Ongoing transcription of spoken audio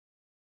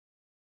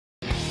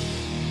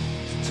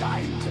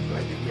Time to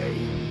play the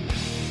game.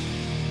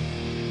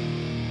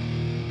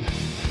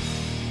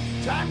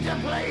 Time to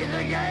play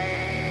the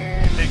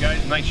game. Hey guys,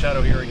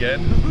 NIteshadow here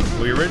again.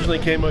 We originally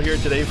came out here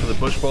today for the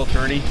bush ball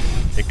tourney.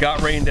 It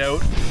got rained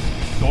out.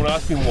 Don't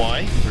ask me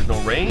why. There's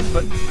no rain,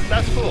 but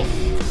that's cool.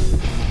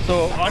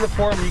 So on the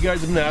forum, you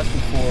guys have been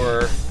asking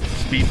for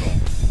speedball.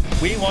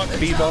 We want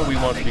speedball. We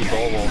want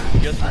speedball.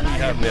 Well, guess what we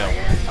have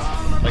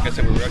now? Like I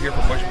said, we were out here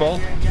for bush ball.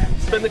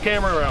 Spin the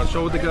camera around.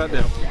 Show what they got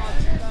now.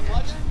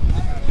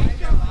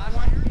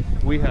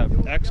 We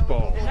have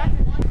X-Ball.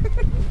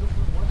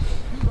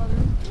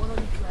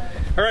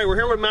 Alright, we're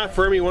here with Matt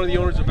Firmi, one of the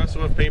owners of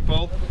SOF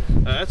Paintball.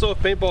 SOF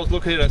Paintball is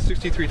located at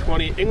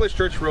 6320 English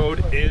Church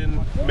Road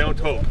in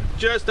Mount Hope,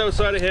 just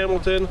outside of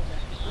Hamilton.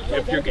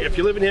 If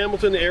you live in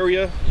Hamilton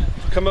area,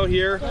 come out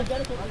here.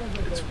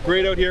 It's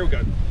great out here. We've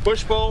got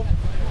bush ball,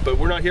 but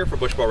we're not here for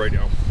bush ball right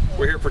now.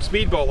 We're here for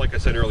speedball, like I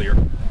said earlier.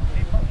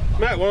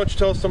 Matt, why don't you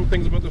tell us some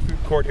things about the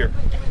food court here?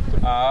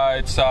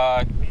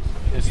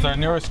 It's their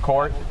newest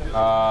court.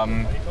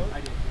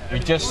 We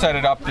just set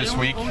it up this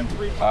week.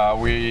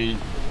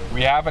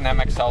 We have an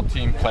MXL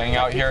team playing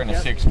out here in a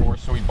 6-4,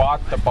 so we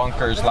bought the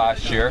bunkers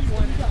last year.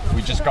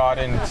 We just got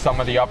in some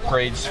of the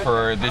upgrades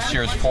for this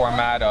year's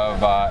format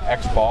of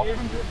X-Ball.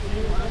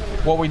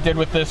 What we did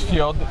with this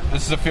field,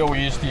 this is a field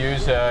we used to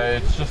use.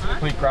 It's just a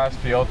complete grass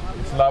field.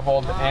 It's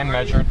leveled and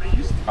measured.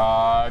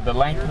 The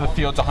length of the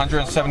field's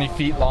 170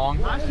 feet long.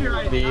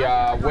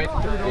 The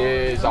width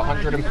is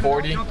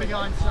 140.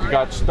 We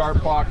got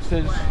start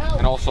boxes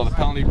and also the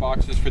penalty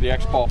boxes for the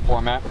X-Ball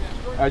format.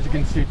 As you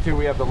can see too,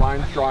 we have the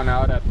lines drawn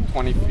out at the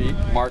 20 feet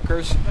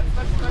markers.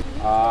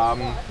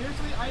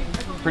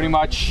 Pretty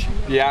much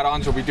the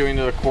add-ons we'll be doing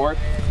to the court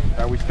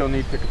that we still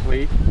need to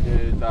complete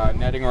is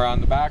netting around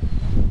the back,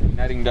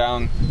 netting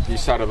down the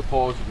side of the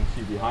poles you can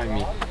see behind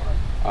me.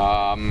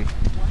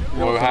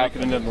 We'll have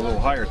it a little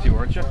higher too,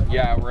 aren't you?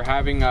 Yeah, we'll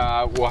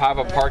have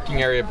a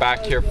parking area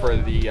back here for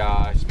the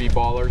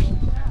speedballers.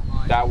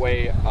 That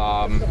way,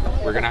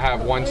 we're gonna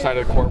have one side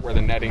of the court where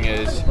the netting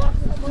is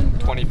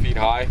 20 feet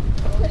high.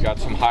 We got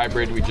some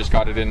hybrid, we just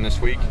got it in this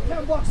week.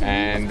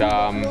 And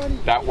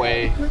that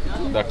way,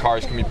 the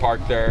cars can be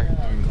parked there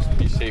and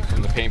be safe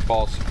from the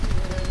paintballs.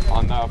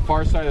 On the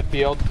far side of the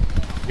field,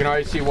 you can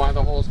already see one of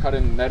the holes cut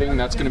in netting.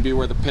 That's gonna be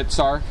where the pits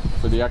are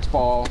for the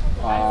X-Ball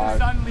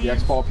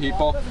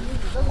people.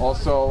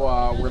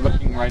 Also, we're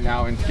looking right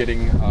now into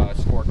getting a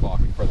score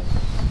clock for them.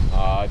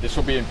 This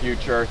will be in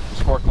future. The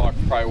score clock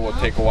probably will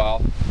take a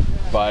while,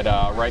 but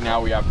right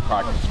now we have a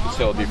practice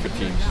facility for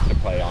teams to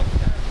play on.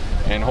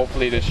 And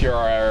hopefully this year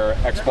our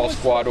X-Ball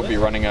squad will be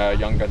running a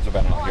Young Guns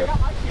event out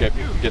here.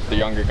 Get the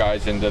younger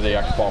guys into the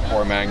X-Ball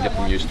format and get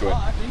them used to it.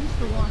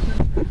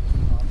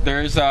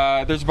 There's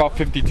about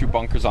 52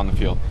 bunkers on the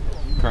field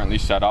currently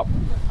set up.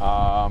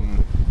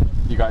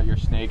 You got your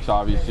snakes,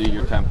 obviously,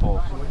 your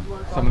temples.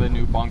 Some of the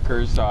new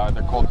bunkers,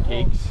 they're called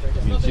cakes.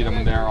 You can see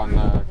them there on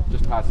the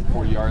just past the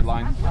 40-yard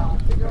line.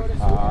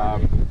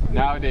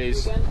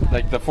 Nowadays,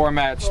 like the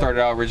format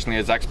started out originally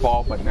as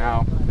X-Ball, but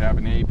now they have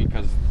an A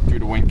because due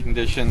to wind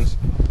conditions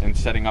and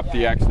setting up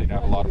the X, they'd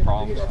have a lot of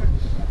problems.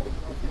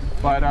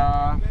 But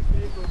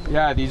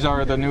yeah, these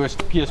are the newest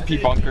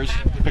PSP bunkers.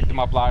 Picked them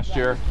up last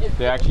year.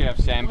 They actually have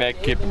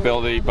sandbag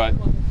capability, but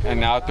in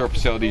the outdoor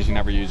facilities you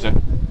never use it.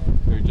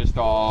 They're just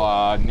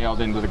all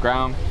nailed into the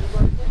ground.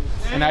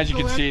 And as you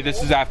can see,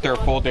 this is after a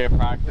full day of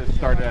practice.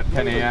 Started at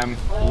 10 a.m.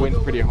 The wind's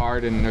pretty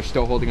hard and they're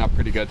still holding up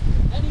pretty good.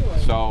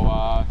 So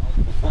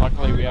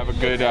luckily we have a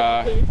good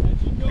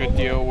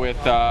deal with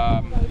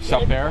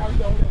Supair.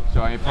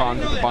 So any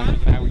problems with the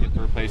bunkers now, we get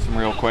to replace them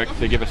real quick.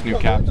 They give us new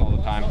caps all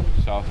the time.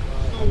 So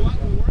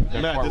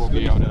Matt, this will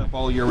be set up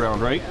all year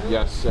round, right?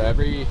 Yes,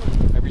 every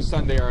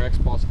Sunday our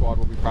X-Ball squad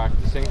will be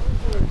practicing.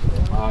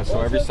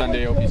 So every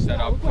Sunday it'll be set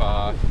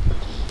up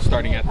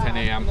starting at 10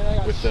 a.m.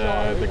 with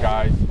the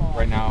guys.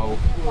 Right now,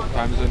 what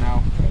time is it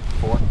now?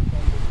 4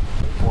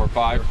 or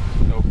 5.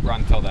 So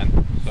run till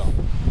then. So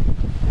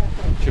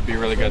should be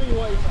really good.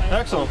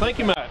 Excellent. Thank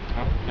you, Matt.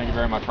 Thank you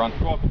very much, Ron.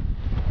 You're welcome.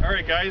 All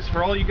right, guys.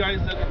 For all you guys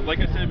that, like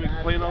I said, have been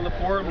playing on the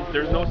forum,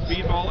 there's no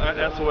speedball at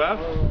SOF.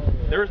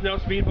 There is no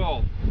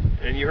speedball,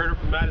 and you heard it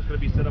from Matt. It's going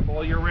to be set up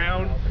all year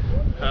round.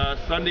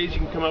 Sundays you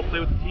can come out and play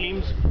with the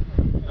teams,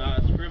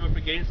 scrim up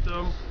against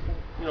them.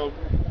 You know,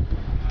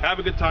 have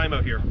a good time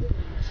out here.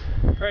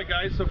 All right,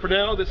 guys. So for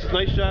now, this is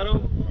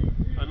NIteshadow.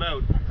 I'm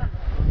out.